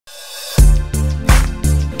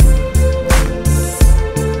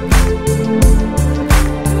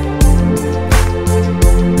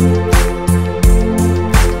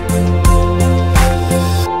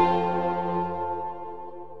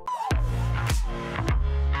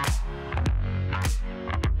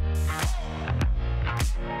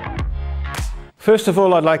First of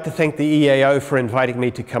all, I'd like to thank the EAO for inviting me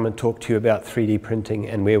to come and talk to you about 3D printing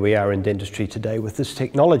and where we are in dentistry today with this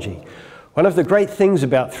technology. One of the great things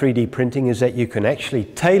about 3D printing is that you can actually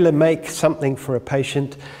tailor-make something for a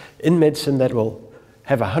patient in medicine that will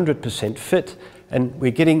have 100% fit, and we're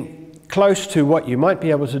getting close to what you might be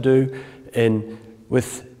able to do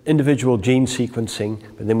with individual gene sequencing,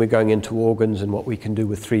 but then we're going into organs, and what we can do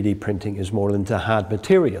with 3D printing is more into hard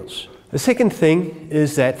materials. The second thing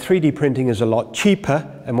is that 3D printing is a lot cheaper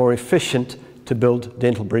and more efficient to build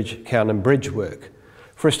dental crown and bridge work.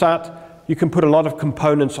 For a start, you can put a lot of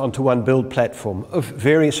components onto one build platform of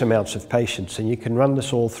various amounts of patients, and you can run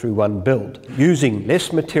this all through one build, using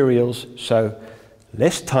less materials, so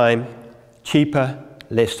less time, cheaper,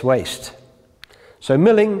 less waste. So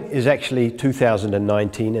milling is actually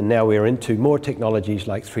 2019, and now we're into more technologies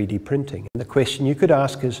like 3D printing. And the question you could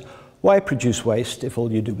ask is, why produce waste if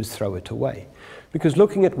all you do is throw it away? Because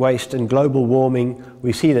looking at waste and global warming,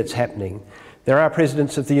 we see that's happening. There are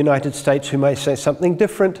presidents of the United States who may say something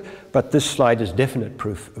different, but this slide is definite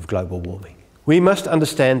proof of global warming. We must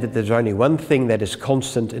understand that there's only one thing that is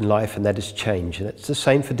constant in life, and that is change. And it's the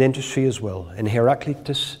same for dentistry as well. And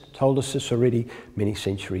Heraclitus told us this already many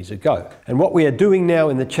centuries ago. And what we are doing now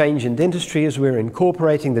in the change in dentistry is we're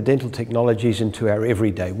incorporating the dental technologies into our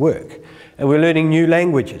everyday work. And we're learning new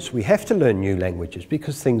languages. We have to learn new languages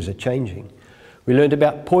because things are changing. We learned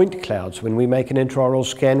about point clouds. When we make an intraoral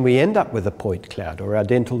scan, we end up with a point cloud. Or our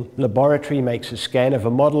dental laboratory makes a scan of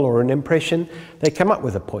a model or an impression, they come up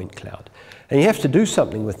with a point cloud. And you have to do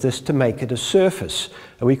something with this to make it a surface.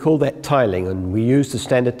 And we call that tiling, and we use the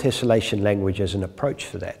standard tessellation language as an approach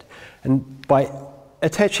for that. And by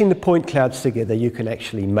attaching the point clouds together, you can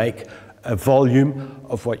actually make a volume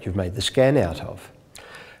of what you've made the scan out of.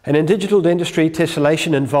 And in digital dentistry,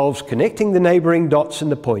 tessellation involves connecting the neighboring dots in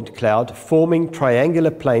the point cloud, forming triangular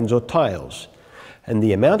planes or tiles. And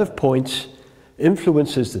the amount of points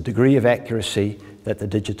influences the degree of accuracy that the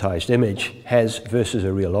digitized image has versus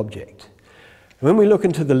a real object. When we look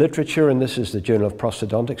into the literature, and this is the Journal of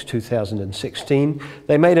Prosthodontics 2016,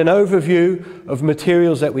 they made an overview of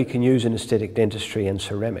materials that we can use in aesthetic dentistry and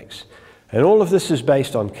ceramics. And all of this is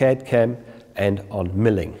based on CAD/CAM and on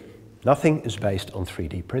milling. Nothing is based on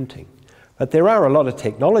 3D printing. But there are a lot of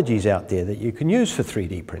technologies out there that you can use for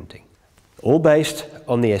 3D printing, all based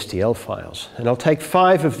on the STL files. And I'll take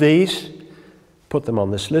 5 of these, put them on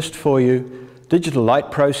this list for you. Digital light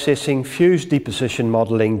processing, fused deposition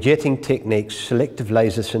modeling, jetting techniques, selective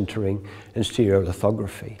laser sintering, and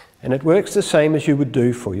stereolithography. And it works the same as you would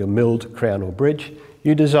do for your milled crown or bridge.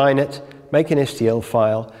 You design it, make an STL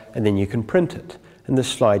file, and then you can print it. And this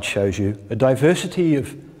slide shows you a diversity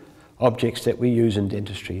of objects that we use in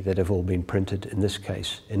dentistry that have all been printed, in this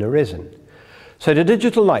case, in a resin. So to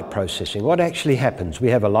digital light processing, what actually happens? We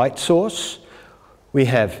have a light source, we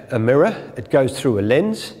have a mirror, it goes through a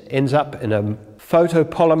lens, ends up in a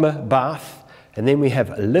photopolymer bath, and then we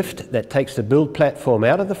have a lift that takes the build platform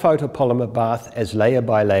out of the photopolymer bath as layer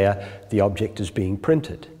by layer the object is being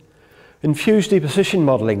printed. In fused deposition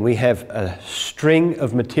modeling, we have a string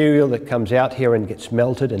of material that comes out here and gets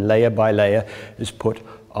melted, and layer by layer is put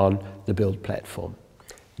on the build platform.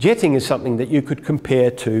 Jetting is something that you could compare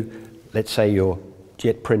to, let's say, your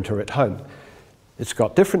jet printer at home. It's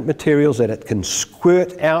got different materials that it can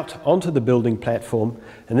squirt out onto the building platform,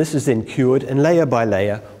 and this is then cured, and layer by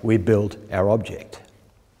layer we build our object.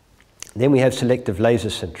 Then we have selective laser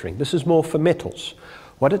sintering. This is more for metals.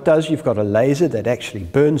 What it does, you've got a laser that actually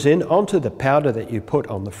burns in onto the powder that you put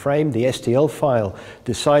on the frame. The STL file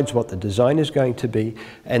decides what the design is going to be,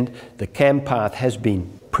 and the CAM path has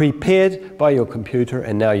been prepared by your computer,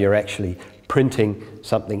 and now you're actually printing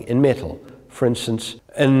something in metal, for instance,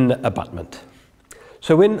 an abutment.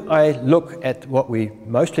 So when I look at what we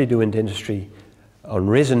mostly do in dentistry on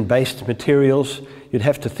resin-based materials, you'd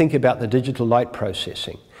have to think about the digital light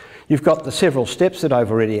processing. You've got the several steps that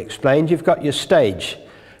I've already explained. You've got your stage.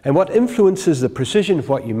 And what influences the precision of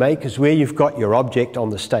what you make is where you've got your object on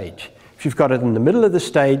the stage. If you've got it in the middle of the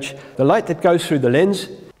stage, the light that goes through the lens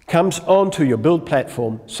comes onto your build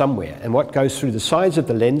platform somewhere, and what goes through the sides of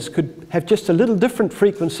the lens could have just a little different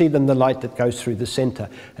frequency than the light that goes through the center,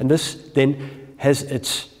 and this then has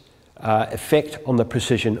its effect on the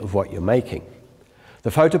precision of what you're making. The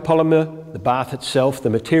photopolymer, the bath itself, the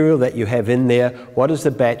material that you have in there, what is the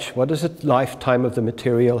batch, what is the lifetime of the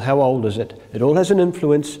material, how old is it? It all has an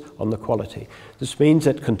influence on the quality. This means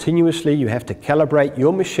that continuously you have to calibrate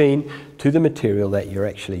your machine to the material that you're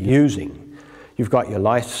actually using. You've got your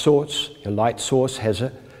light source. Your light source has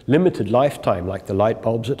a limited lifetime, like the light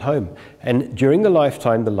bulbs at home. And during the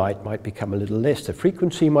lifetime, the light might become a little less. The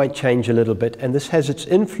frequency might change a little bit, and this has its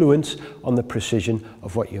influence on the precision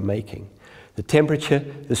of what you're making. The temperature,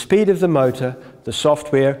 the speed of the motor, the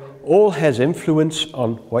software, all has influence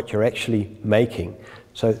on what you're actually making.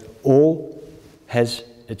 So all has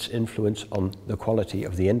its influence on the quality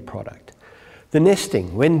of the end product. The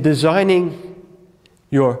nesting, when designing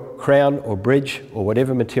your crown or bridge or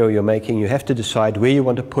whatever material you're making, you have to decide where you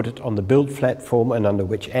want to put it on the build platform and under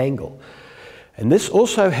which angle. And this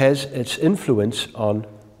also has its influence on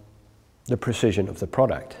the precision of the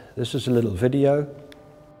product. This is a little video.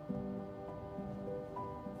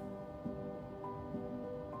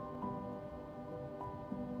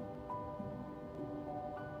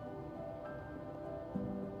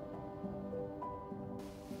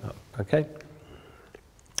 Okay.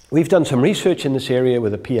 We've done some research in this area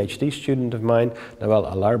with a PhD student of mine, Noel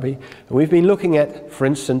Alarbi, and we've been looking at, for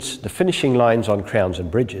instance, the finishing lines on crowns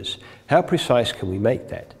and bridges. How precise can we make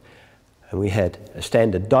that? And we had a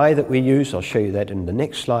standard die that we use. I'll show you that in the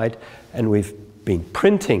next slide. And we've been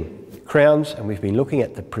printing crowns, and we've been looking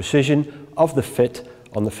at the precision of the fit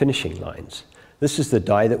on the finishing lines. This is the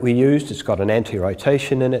die that we used. It's got an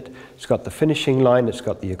anti-rotation in it. It's got the finishing line. It's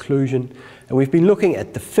got the occlusion. And we've been looking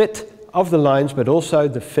at the fit of the lines, but also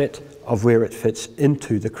the fit of where it fits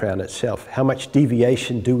into the crown itself. How much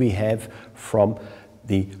deviation do we have from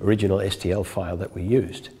the original STL file that we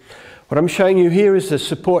used? What I'm showing you here is the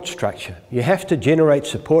support structure. You have to generate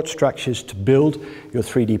support structures to build your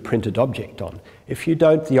 3D printed object on. If you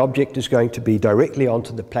don't, the object is going to be directly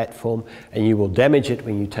onto the platform and you will damage it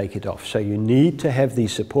when you take it off. So you need to have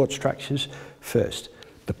these support structures first.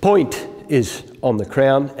 The point is on the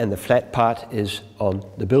crown and the flat part is on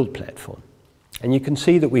the build platform. And you can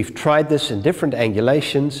see that we've tried this in different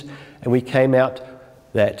angulations, and we came out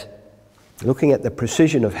that looking at the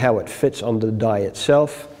precision of how it fits on the die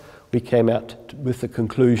itself, we came out with the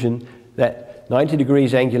conclusion that 90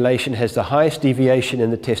 degrees angulation has the highest deviation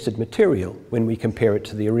in the tested material when we compare it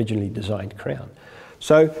to the originally designed crown.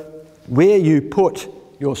 So where you put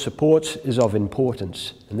your supports is of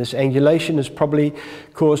importance. And this angulation is probably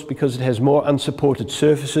caused because it has more unsupported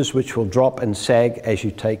surfaces which will drop and sag as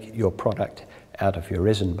you take your product out of your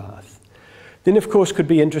resin bath. Then of course could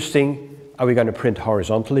be interesting, are we going to print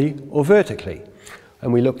horizontally or vertically?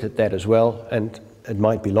 And we looked at that as well, and it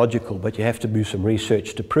might be logical, but you have to do some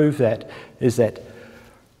research to prove that, is that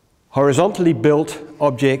horizontally built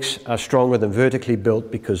objects are stronger than vertically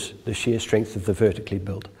built because the shear strength of the vertically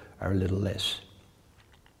built are a little less.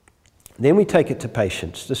 Then we take it to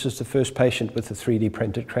patients. This is the first patient with a 3D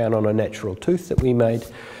printed crown on a natural tooth that we made.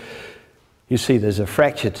 You see there's a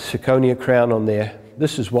fractured zirconia crown on there.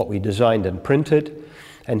 This is what we designed and printed,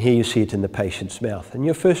 and here you see it in the patient's mouth. And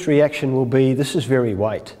your first reaction will be, this is very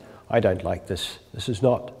white. I don't like this. This is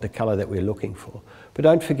not the color that we're looking for. But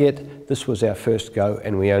don't forget, this was our first go,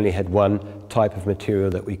 and we only had one type of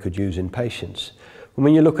material that we could use in patients. And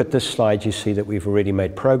when you look at this slide, you see that we've already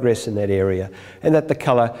made progress in that area and that the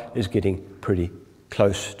color is getting pretty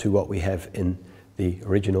close to what we have in the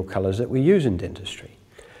original colors that we use in dentistry.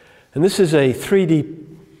 And this is a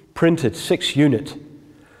 3D printed 6-unit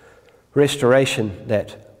restoration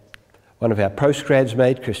that one of our postgrads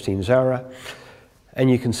made, Christine Zara. And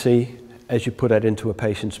you can see, as you put it into a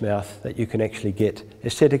patient's mouth, that you can actually get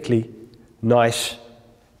aesthetically nice,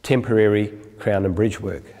 temporary crown and bridge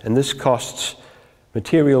work. And this costs,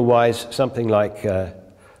 material-wise, something like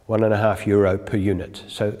 €1.50 per unit.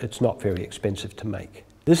 So it's not very expensive to make.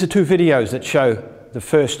 These are two videos that show the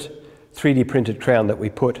first 3D printed crown that we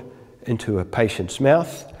put into a patient's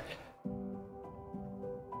mouth.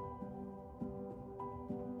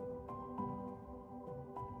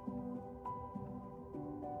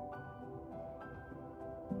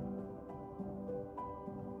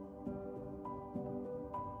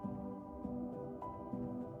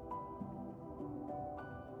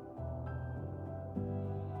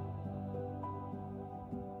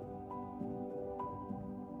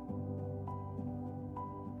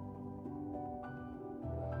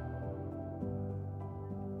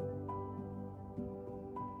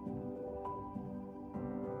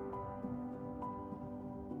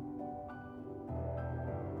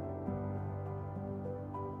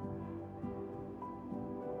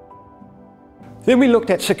 Then we looked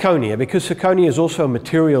at zirconia, because zirconia is also a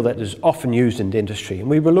material that is often used in dentistry. And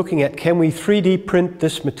we were looking at, can we 3D print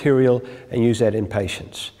this material and use that in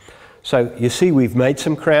patients? So you see we've made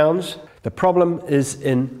some crowns. The problem is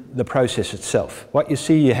in the process itself. What you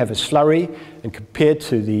see, you have a slurry, and compared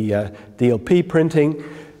to the DLP printing,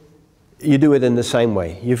 you do it in the same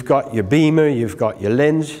way. You've got your beamer, you've got your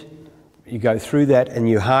lens, you go through that and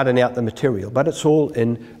you harden out the material, but it's all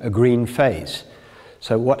in a green phase.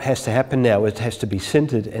 So what has to happen now is it has to be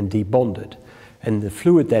sintered and debonded, and the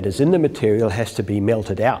fluid that is in the material has to be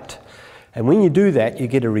melted out. And when you do that, you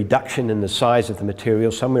get a reduction in the size of the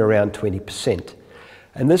material, somewhere around 20%.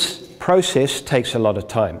 And this process takes a lot of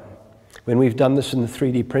time. When we've done this in the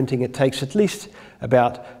 3D printing, it takes at least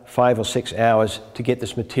about 5 or 6 hours to get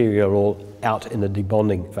this material all out in the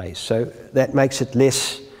debonding phase. So that makes it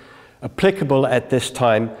less applicable at this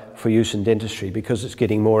time for use in dentistry, because it's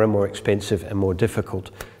getting more and more expensive and more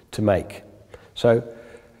difficult to make. So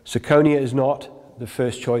zirconia is not the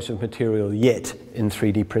first choice of material yet in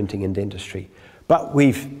 3D printing in dentistry. But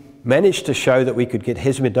we've managed to show that we could get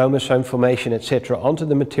hesmidosome formation, etc., onto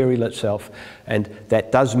the material itself, and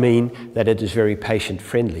that does mean that it is very patient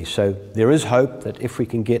friendly. So there is hope that if we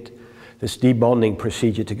can get this debonding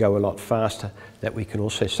procedure to go a lot faster, that we can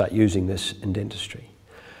also start using this in dentistry.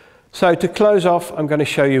 So to close off, I'm going to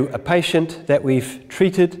show you a patient that we've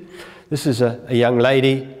treated. This is a young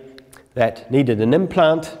lady that needed an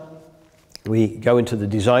implant. We go into the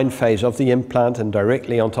design phase of the implant, and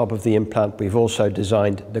directly on top of the implant we've also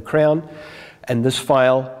designed the crown, and this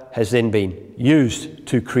file has then been used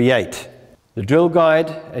to create the drill guide,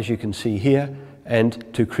 as you can see here, and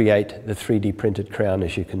to create the 3D printed crown,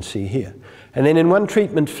 as you can see here. And then in one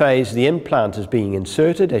treatment phase the implant is being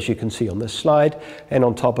inserted, as you can see on this slide, and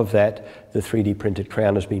on top of that the 3D printed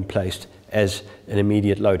crown has been placed as an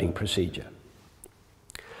immediate loading procedure.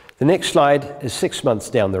 The next slide is 6 months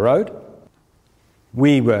down the road.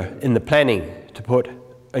 We were in the planning to put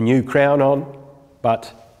a new crown on,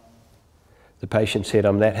 but the patient said,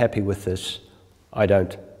 "I'm that happy with this, I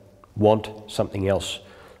don't want something else.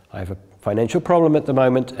 I have a financial problem at the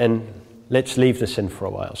moment, and let's leave this in for a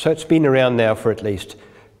while." So it's been around now for at least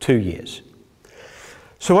 2 years.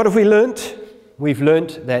 So what have we learnt? We've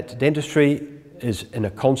learnt that dentistry is in a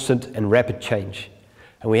constant and rapid change,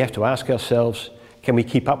 and we have to ask ourselves, can we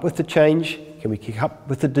keep up with the change? Can we keep up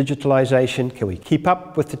with the digitalization? Can we keep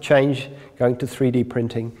up with the change going to 3D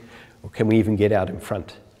printing? Or can we even get out in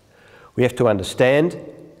front? We have to understand,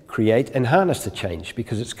 create and harness the change,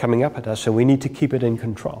 because it's coming up at us and we need to keep it in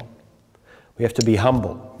control. We have to be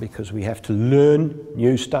humble, because we have to learn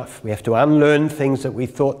new stuff. We have to unlearn things that we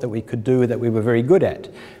thought that we could do, that we were very good at,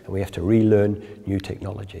 and we have to relearn new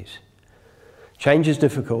technologies. Change is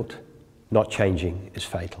difficult, not changing is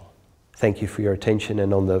fatal. Thank you for your attention,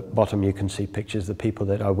 and on the bottom you can see pictures of the people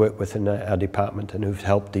that I work with in our department and who've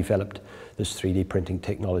helped develop this 3D printing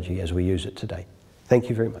technology as we use it today. Thank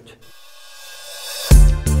you very much.